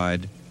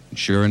specified, and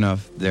sure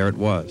enough, there it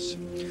was.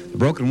 The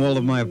broken wall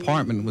of my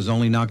apartment was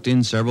only knocked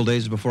in several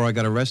days before I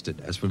got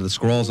arrested. As for the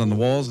scrawls on the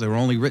walls, they were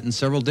only written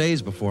several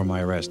days before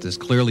my arrest. This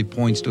clearly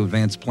points to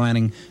advanced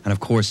planning and,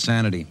 of course,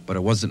 sanity. But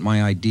it wasn't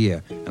my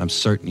idea, and I'm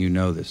certain you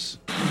know this.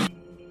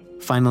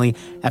 Finally,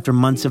 after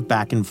months of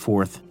back and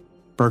forth,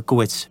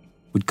 Berkowitz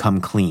would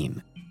come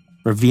clean,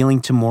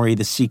 revealing to Maury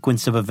the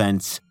sequence of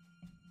events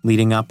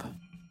leading up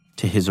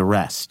to his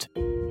arrest.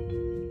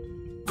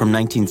 From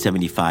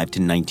 1975 to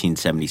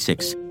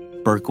 1976,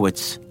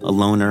 Berkowitz, a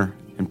loner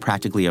and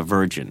practically a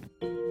virgin,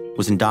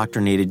 was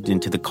indoctrinated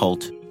into the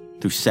cult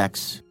through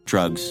sex,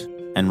 drugs,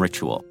 and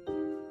ritual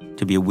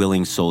to be a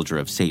willing soldier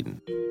of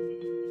Satan.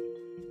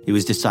 It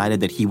was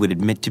decided that he would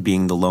admit to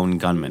being the lone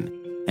gunman,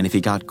 and if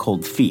he got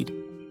cold feet,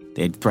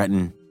 they'd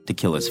threaten to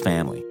kill his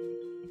family.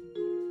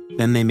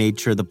 Then they made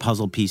sure the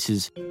puzzle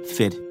pieces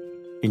fit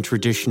in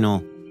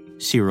traditional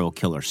serial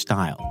killer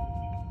style,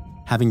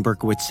 having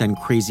Berkowitz send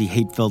crazy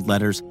hate-filled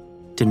letters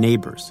to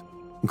neighbors,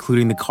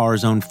 including the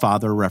car's own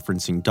father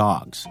referencing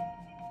dogs,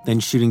 then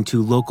shooting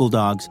 2 local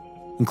dogs,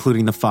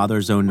 including the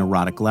father's own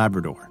neurotic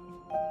Labrador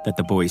that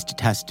the boys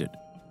detested.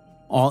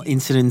 All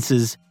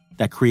incidences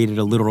that created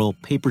a literal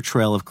paper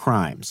trail of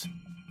crimes,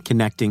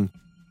 connecting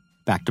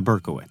back to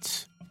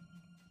Berkowitz.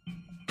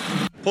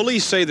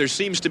 Police say there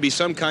seems to be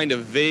some kind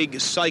of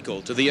vague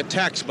cycle to the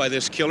attacks by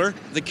this killer.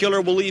 The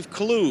killer will leave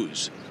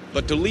clues,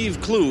 but to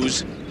leave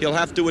clues, he'll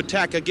have to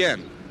attack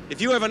again. If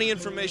you have any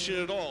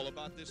information at all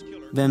about this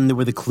killer... Then there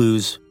were the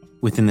clues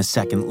within the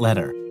second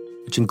letter,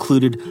 which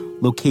included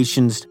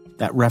locations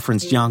that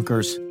referenced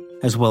Yonkers,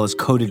 as well as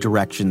coded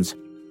directions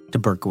to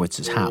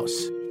Berkowitz's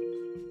house.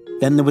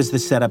 Then there was the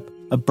setup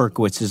of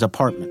Berkowitz's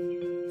apartment,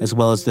 as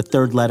well as the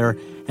third letter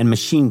and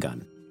machine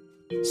gun,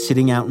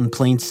 sitting out in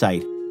plain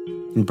sight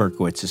in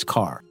Berkowitz's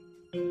car.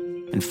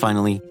 And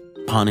finally,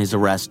 upon his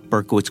arrest,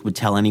 Berkowitz would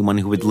tell anyone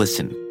who would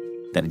listen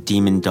that a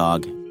demon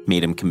dog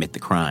made him commit the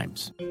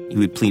crimes. He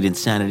would plead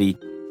insanity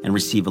and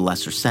receive a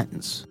lesser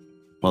sentence,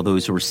 while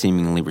those who were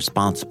seemingly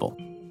responsible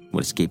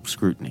would escape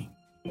scrutiny.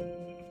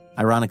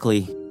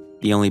 Ironically,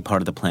 the only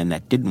part of the plan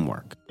that didn't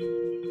work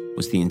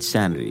was the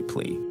insanity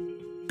plea.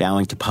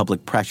 Bowing to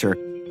public pressure,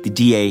 the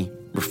DA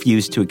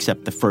refused to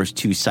accept the first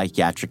 2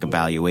 psychiatric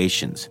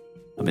evaluations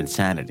of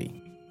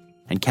insanity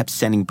and kept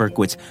sending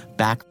Berkowitz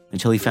back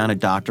until he found a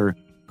doctor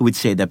who would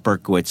say that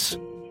Berkowitz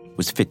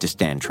was fit to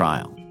stand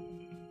trial.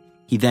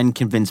 He then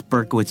convinced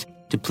Berkowitz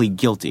to plead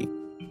guilty,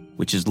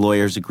 which his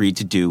lawyers agreed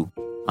to do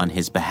on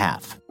his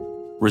behalf,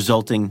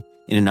 resulting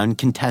in an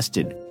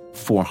uncontested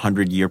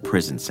 400-year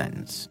prison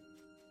sentence.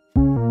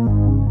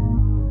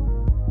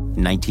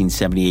 In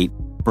 1978,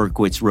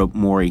 Berkowitz wrote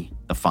Maury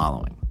the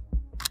following.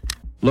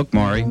 Look,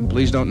 Maury,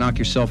 please don't knock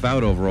yourself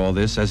out over all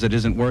this, as it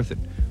isn't worth it.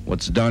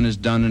 What's done is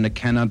done, and it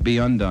cannot be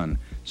undone.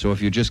 So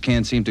if you just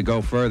can't seem to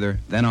go further,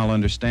 then I'll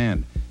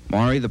understand.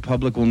 Maury, the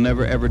public will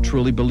never ever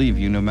truly believe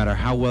you, no matter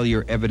how well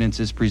your evidence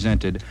is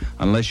presented,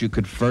 unless you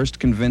could first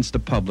convince the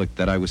public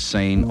that I was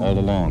sane all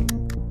along.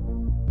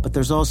 But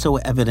there's also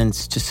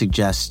evidence to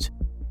suggest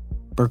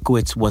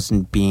Berkowitz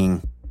wasn't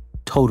being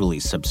totally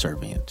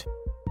subservient.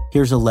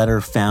 Here's a letter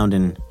found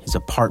in his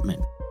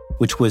apartment,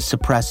 which was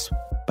suppressed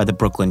by the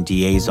Brooklyn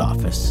DA's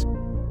office.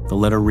 The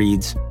letter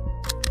reads,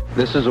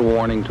 "This is a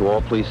warning to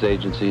all police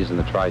agencies in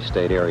the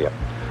tri-state area.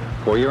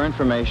 For your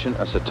information,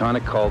 a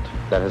satanic cult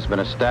that has been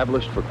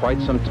established for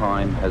quite some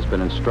time has been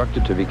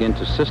instructed to begin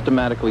to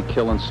systematically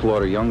kill and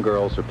slaughter young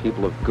girls or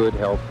people of good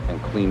health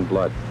and clean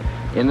blood.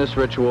 In this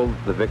ritual,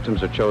 the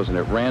victims are chosen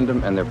at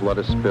random and their blood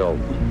is spilled.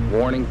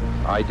 Warning,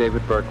 I,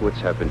 David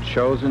Berkowitz, have been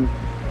chosen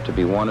to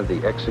be one of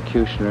the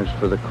executioners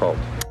for the cult."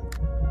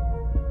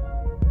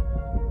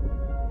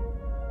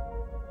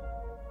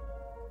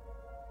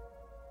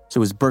 So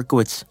was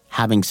Berkowitz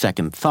having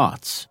second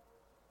thoughts?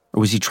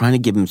 Or was he trying to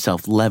give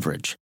himself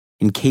leverage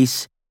in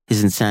case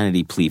his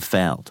insanity plea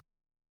failed?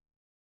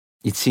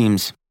 It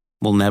seems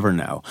we'll never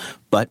know,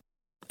 but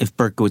if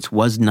Berkowitz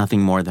was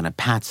nothing more than a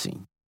patsy,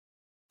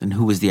 then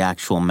who was the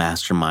actual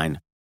mastermind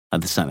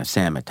of the Son of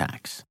Sam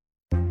attacks?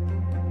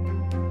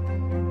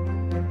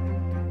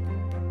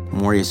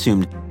 Maury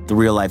assumed the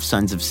real-life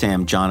sons of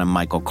Sam, John, and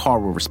Michael Carr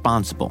were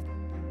responsible.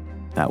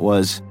 That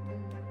was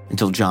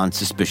until John's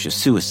suspicious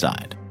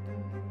suicide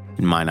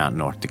in Minot,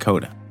 North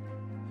Dakota.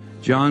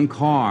 John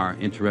Carr,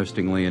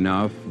 interestingly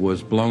enough,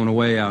 was blown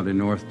away out in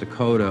North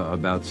Dakota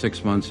about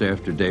 6 months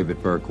after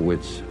David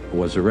Berkowitz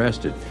was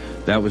arrested.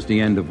 That was the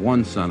end of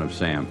one son of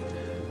Sam.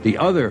 The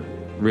other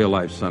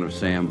real-life son of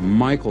Sam,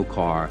 Michael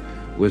Carr,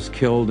 was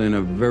killed in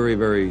a very,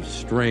 very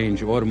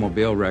strange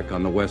automobile wreck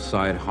on the West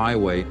Side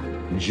Highway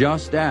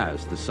just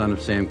as the Son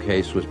of Sam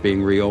case was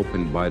being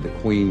reopened by the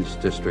Queens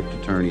District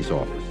Attorney's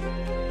Office.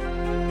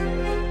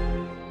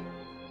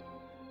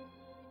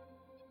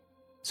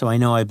 So I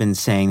know I've been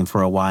saying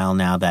for a while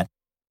now that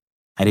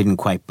I didn't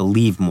quite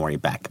believe Maury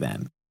back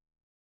then.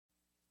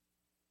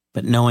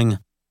 But knowing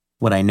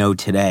what I know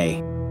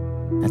today,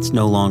 that's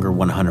no longer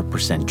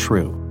 100%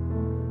 true.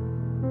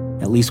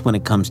 At least when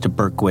it comes to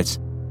Berkowitz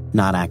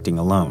not acting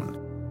alone.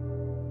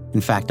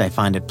 In fact, I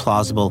find it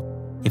plausible,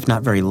 if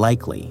not very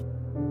likely,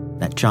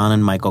 that John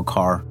and Michael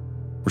Carr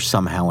were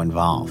somehow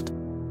involved.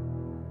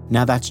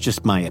 Now that's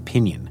just my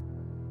opinion,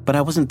 but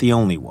I wasn't the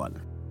only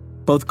one.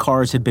 Both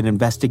Carrs had been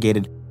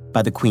investigated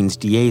by the Queens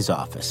DA's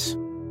office,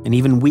 and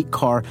even Wheat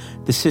Carr,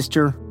 the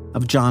sister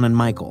of John and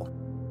Michael,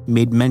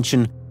 made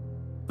mention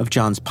of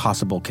John's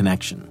possible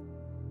connection.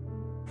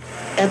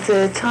 At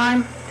the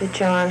time that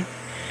John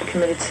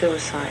committed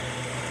suicide,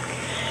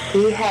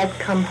 he had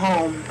come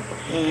home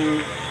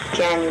in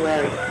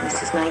January,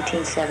 this is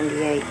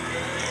 1978,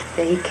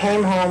 that he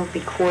came home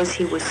because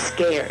he was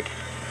scared.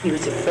 He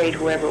was afraid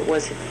whoever it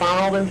was had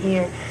followed him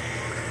here.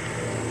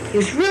 He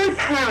was really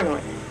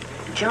paranoid.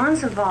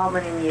 John's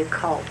involvement in the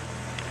occult,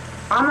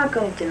 I'm not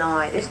going to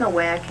deny, there's no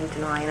way I can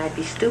deny, and I'd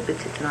be stupid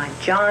to deny.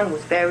 John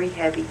was very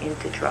heavy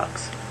into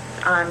drugs.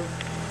 I'm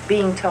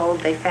being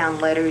told they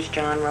found letters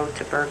John wrote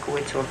to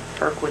Berkowitz or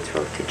Berkowitz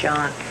wrote to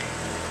John.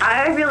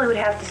 I really would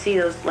have to see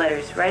those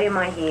letters right in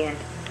my hand,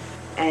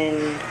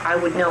 and I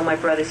would know my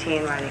brother's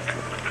handwriting.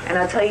 And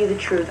I'll tell you the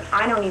truth,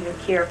 I don't even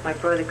care if my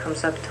brother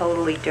comes up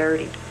totally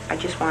dirty. I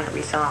just want it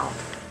resolved.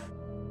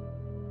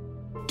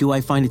 Do I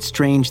find it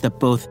strange that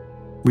both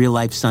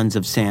real-life sons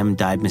of Sam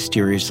died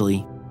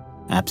mysteriously?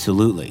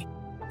 Absolutely.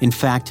 In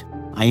fact,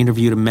 I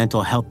interviewed a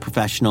mental health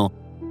professional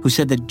who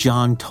said that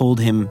John told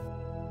him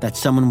that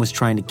someone was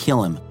trying to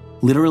kill him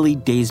literally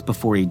days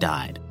before he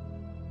died.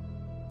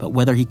 But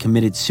whether he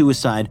committed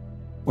suicide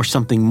or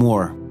something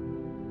more,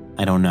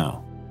 I don't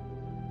know.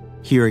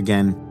 Here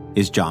again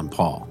is John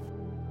Paul.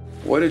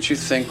 What did you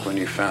think when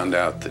you found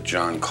out that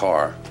John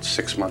Carr,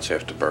 6 months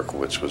after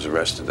Berkowitz was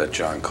arrested, that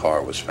John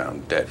Carr was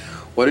found dead?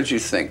 What did you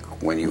think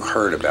when you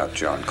heard about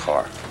John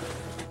Carr?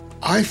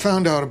 I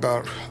found out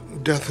about the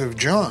death of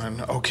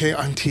John, on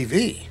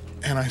TV.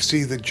 And I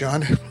see that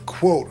John,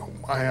 quote,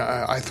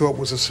 I thought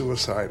was a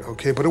suicide,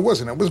 but it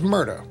wasn't. It was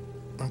murder,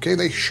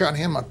 They shot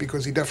him up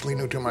because he definitely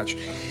knew too much.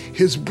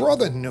 His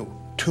brother knew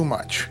too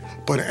much.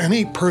 But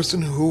any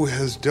person who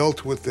has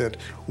dealt with it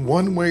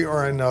one way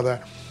or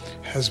another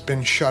has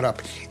been shut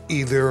up,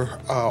 either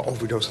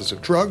overdoses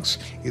of drugs,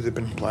 either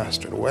been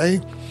blasted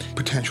away,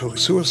 potentially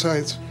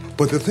suicides.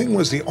 But the thing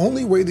was, the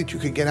only way that you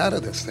could get out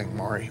of this thing,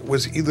 Maury,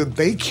 was either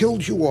they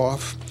killed you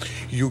off,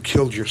 you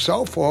killed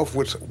yourself off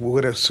with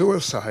a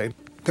suicide.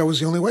 That was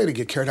the only way to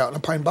get carried out in a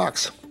pine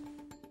box.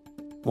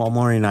 While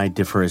Maury and I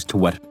differ as to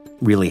what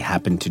really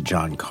happened to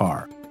John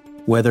Carr,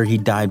 whether he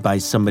died by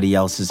somebody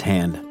else's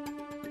hand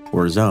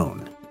or his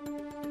own,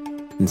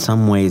 in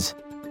some ways,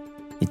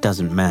 it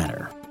doesn't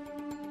matter.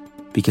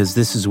 Because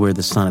this is where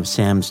the Son of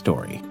Sam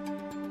story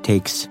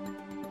takes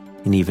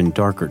an even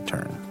darker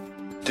turn.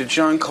 Did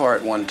John Carr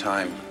at one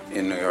time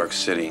in New York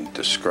City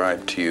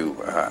describe to you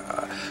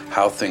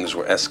how things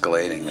were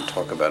escalating and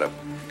talk about a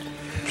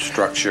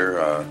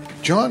structure?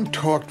 John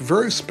talked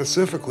very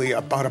specifically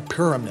about a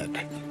pyramid,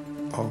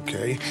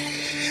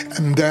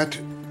 and that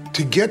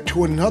to get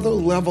to another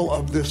level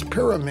of this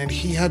pyramid,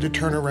 he had to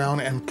turn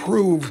around and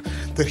prove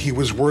that he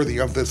was worthy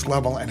of this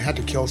level and had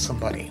to kill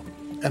somebody.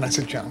 And I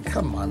said, John,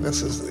 come on,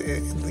 this is,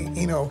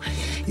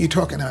 you're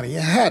talking out of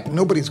your hat.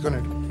 Nobody's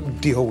going to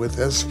deal with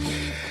this.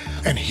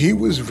 And he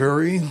was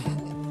very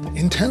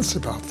intense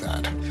about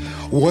that.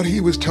 What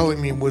he was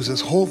telling me was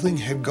this whole thing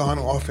had gone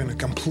off in a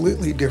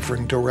completely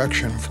different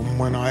direction from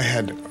when I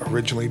had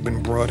originally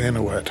been brought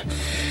into it.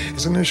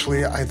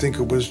 Initially, I think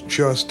it was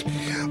just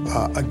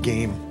a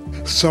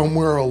game.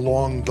 Somewhere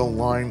along the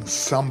line,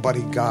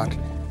 somebody got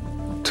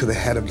to the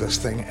head of this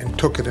thing and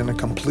took it in a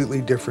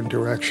completely different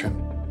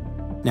direction.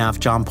 Now,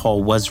 if John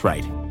Paul was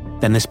right,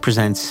 then this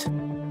presents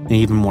an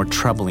even more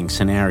troubling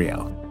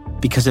scenario.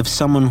 Because if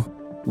someone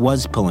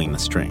was pulling the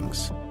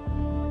strings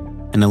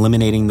and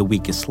eliminating the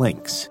weakest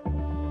links,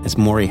 as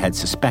Maury had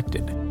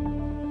suspected,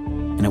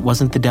 and it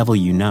wasn't the devil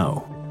you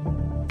know,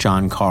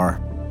 John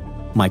Carr,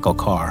 Michael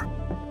Carr,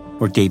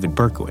 or David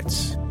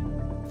Berkowitz,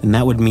 then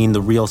that would mean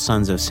the real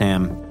sons of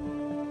Sam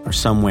are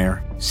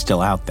somewhere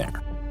still out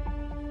there,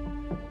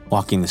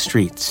 walking the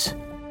streets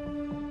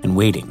and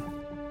waiting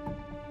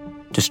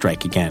to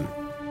strike again.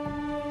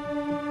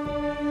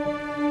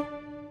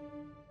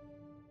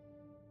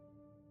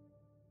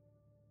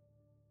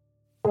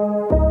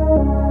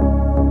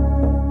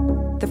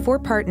 The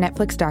 4-part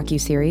Netflix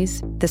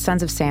docuseries, The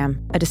Sons of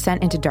Sam: A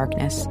Descent into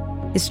Darkness,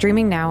 is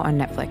streaming now on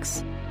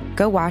Netflix.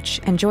 Go watch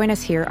and join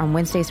us here on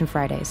Wednesdays and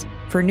Fridays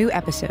for new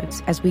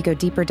episodes as we go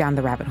deeper down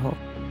the rabbit hole.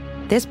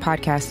 This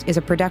podcast is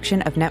a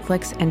production of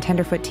Netflix and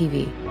Tenderfoot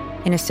TV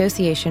in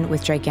association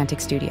with Gigantic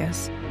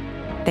Studios.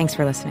 Thanks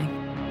for listening.